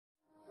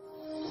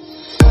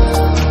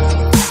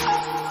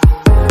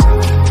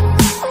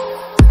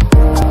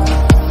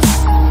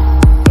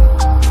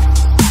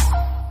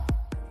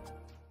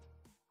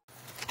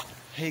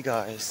Hey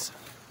guys,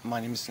 my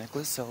name is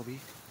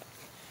Selby,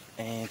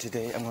 and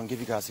today I'm going to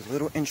give you guys a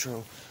little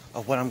intro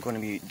of what I'm going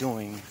to be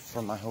doing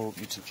for my whole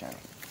YouTube channel.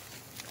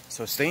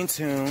 So stay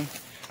tuned.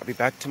 I'll be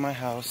back to my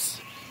house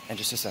in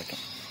just a second.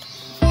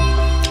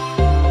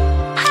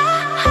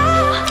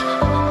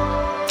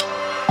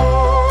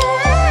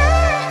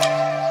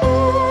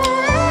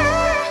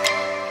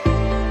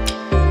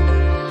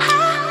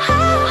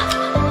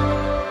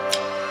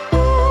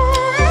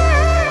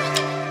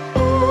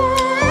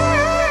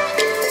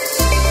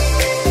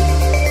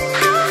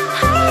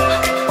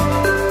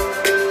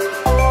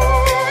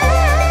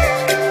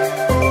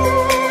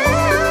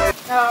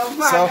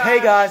 So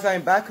hey guys,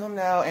 I'm back home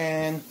now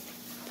and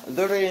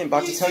literally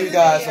about to tell you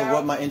guys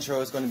what my intro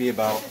is going to be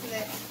about.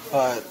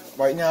 But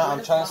right now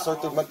I'm trying to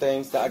sort through my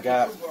things that I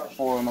got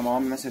for my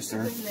mom and my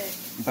sister.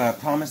 But I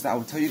promise that I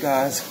will tell you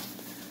guys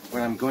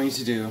what I'm going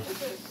to do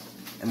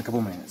in a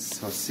couple minutes.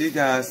 So I'll see you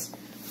guys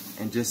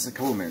in just a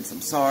couple minutes.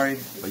 I'm sorry,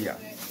 but yeah.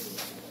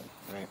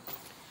 Alright.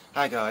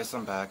 Hi guys,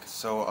 I'm back.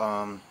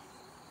 So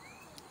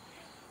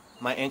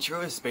my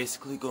intro is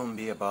basically going to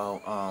be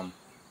about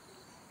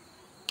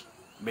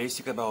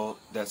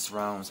that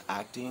surrounds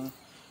acting.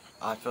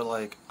 I feel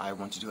like I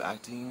want to do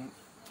acting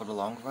for the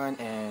long run,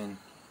 and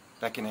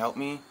that can help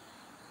me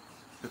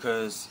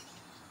because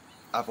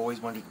I've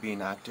always wanted to be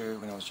an actor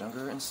when I was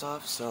younger and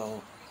stuff.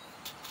 So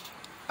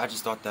I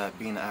just thought that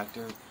being an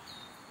actor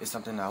is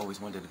something I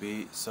always wanted to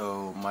be.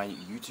 So my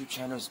YouTube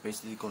channel is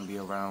basically going to be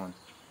around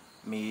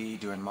me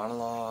doing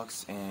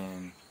monologues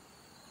and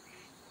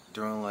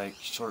doing like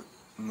short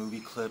movie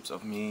clips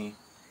of me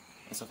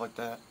and stuff like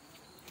that.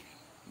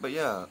 But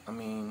yeah, I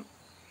mean,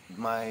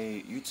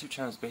 my YouTube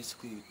channel is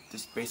basically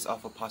just based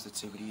off of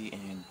positivity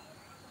and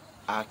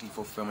acting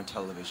for film and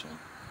television.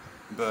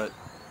 But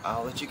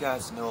I'll let you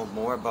guys know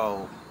more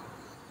about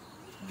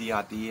the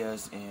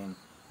ideas and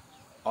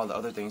all the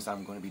other things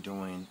I'm going to be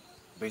doing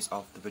based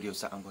off the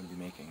videos that I'm going to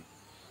be making.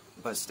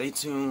 But stay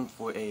tuned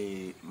for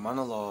a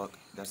monologue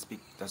that's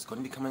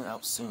going to be coming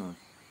out soon,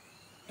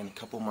 in a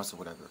couple months or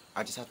whatever.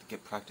 I just have to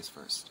get practice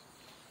first.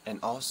 And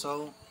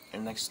also, in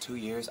the next 2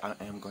 years, I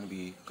am going to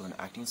be going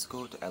to acting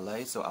school to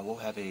LA, so I will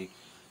have a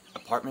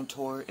apartment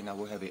tour and I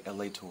will have a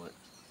LA tour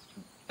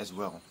as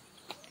well.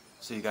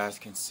 So you guys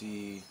can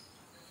see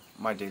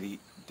my day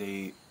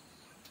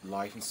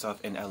life and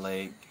stuff in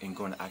LA and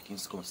going to acting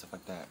school and stuff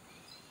like that.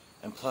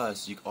 And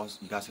plus, you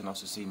guys can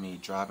also see me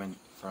driving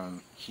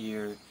from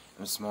here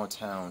in a small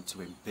town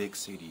to a big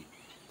city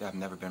that I've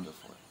never been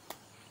before.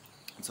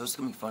 And so it's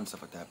going to be fun and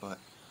stuff like that. But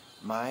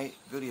my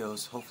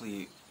videos,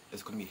 hopefully,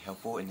 it's going to be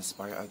helpful and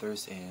inspire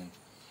others, and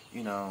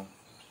you know,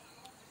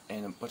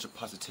 and a bunch of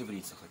positivity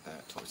and stuff like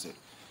that towards it.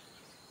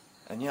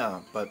 And yeah,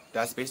 but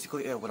that's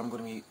basically it, what I'm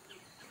going to be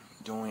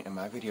doing in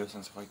my videos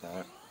and stuff like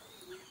that.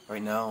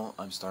 Right now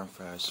I'm starting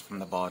fresh from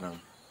the bottom,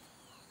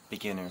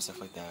 beginner and stuff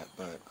like that,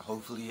 but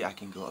hopefully I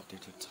can go up there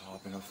to the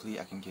top, and hopefully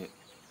I can get,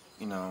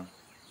 you know,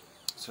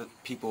 so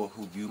people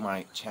who view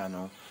my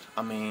channel.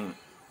 I mean,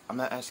 I'm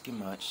not asking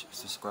much.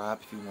 Subscribe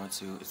if you want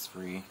to, it's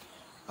free.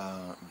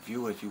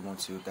 View it if you want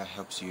to, if that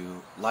helps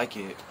you. Like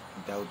it,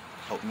 that would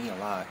help me a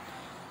lot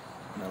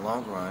in the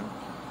long run.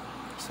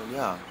 So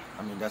yeah,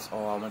 I mean, that's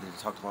all I wanted to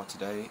talk about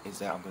today, is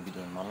that I'm going to be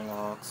doing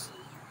monologues.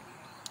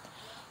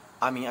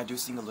 I mean, I do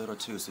sing a little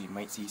too, so you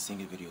might see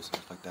singing videos and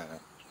stuff like that.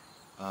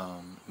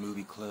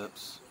 Movie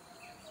clips,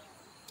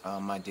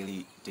 my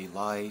day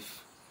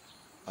life,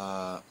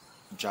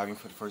 driving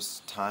for the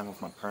first time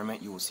with my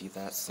permit, you will see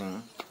that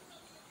soon.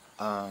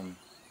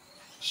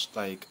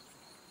 Like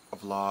a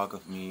vlog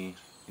of me,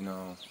 you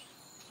know,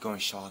 going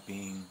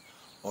shopping,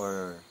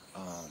 or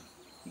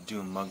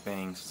doing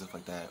mukbangs and stuff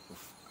like that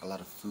with a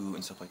lot of food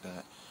and stuff like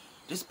that.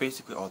 Just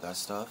basically all that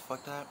stuff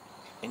like that.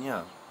 And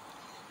yeah,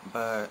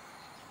 but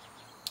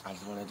I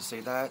just wanted to say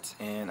that,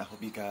 and I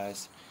hope you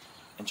guys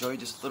enjoyed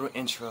this little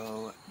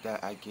intro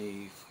that I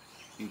gave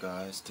you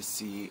guys to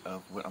see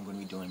of what I'm going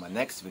to be doing in my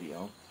next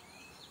video.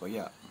 But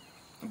yeah,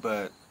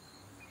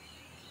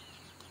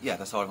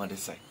 that's all I wanted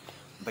to say.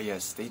 But yeah,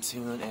 stay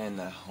tuned, and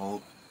I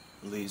hope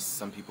at least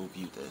some people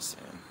view this,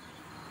 and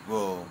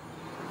will,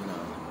 you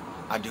know,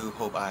 I do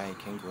hope I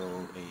can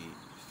grow a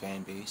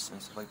fan base and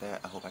stuff like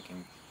that. I hope I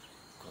can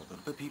grow a little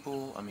bit of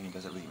people. I mean, it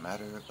doesn't really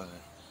matter, but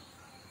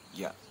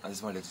yeah, I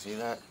just wanted to say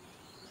that.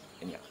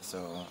 And yeah,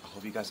 so I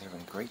hope you guys are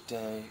having a great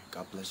day.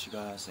 God bless you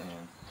guys,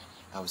 and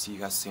I will see you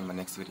guys soon in my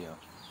next video.